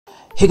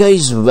Hey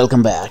guys,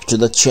 welcome back to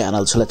the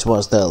channel. So let's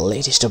watch the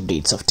latest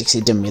updates of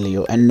Dixie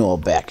D'Amelio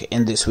and Beck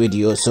in this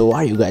video. So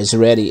are you guys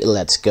ready?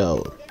 Let's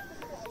go.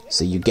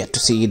 So you get to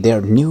see their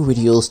new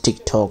videos,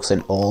 TikToks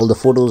and all the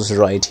photos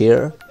right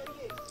here.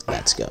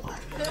 Let's go.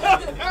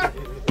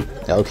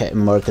 Okay,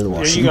 Merkel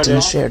Washington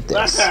shared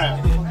this.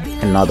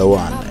 Another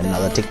one,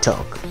 another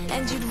TikTok.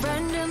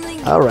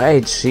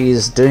 Alright,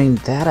 she's doing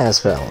that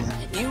as well.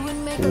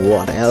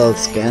 What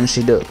else can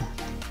she do?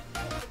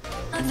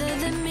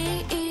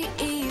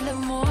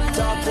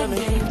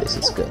 This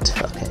is good.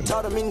 Okay.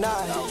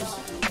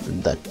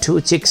 The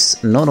two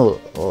chicks. No,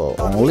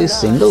 only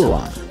single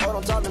one.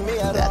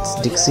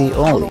 That's Dixie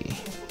only.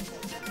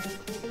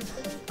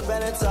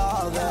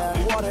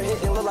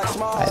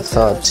 I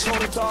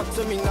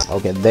thought.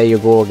 Okay, there you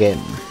go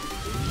again.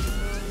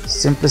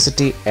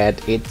 Simplicity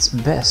at its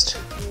best.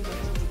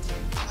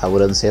 I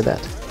wouldn't say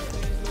that.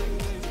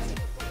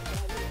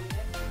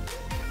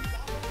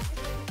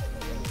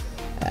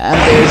 And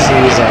there she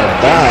is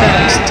at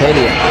the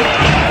stadium.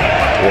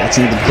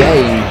 Watching the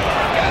game.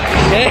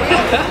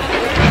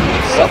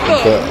 So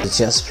good.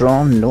 Just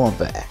from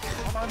Beck.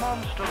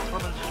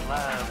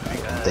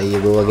 There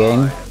you go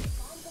again.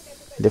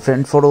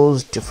 Different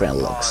photos, different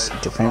looks.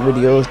 Different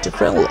videos,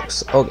 different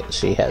looks. Okay,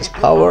 she has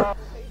power.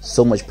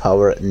 So much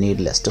power,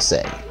 needless to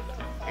say.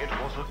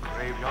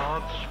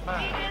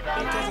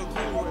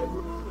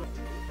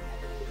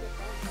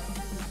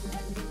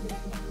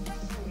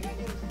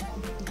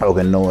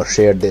 Okay, Noah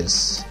shared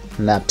this.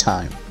 Nap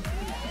time.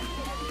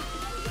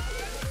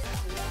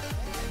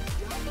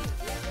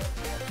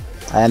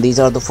 And these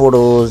are the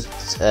photos,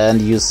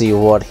 and you see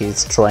what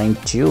he's trying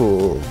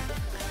to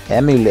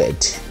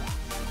emulate.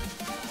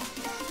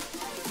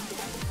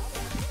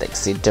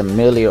 Dixie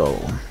D'Amelio.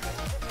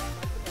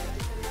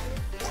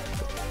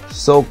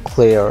 So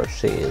clear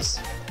she is.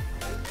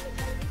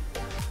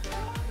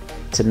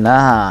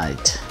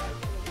 Tonight.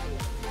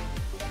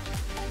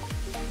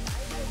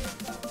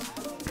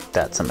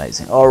 That's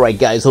amazing. Alright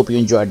guys, hope you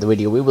enjoyed the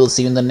video. We will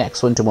see you in the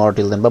next one tomorrow.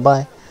 Till then, bye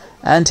bye.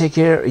 And take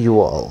care,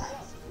 you all.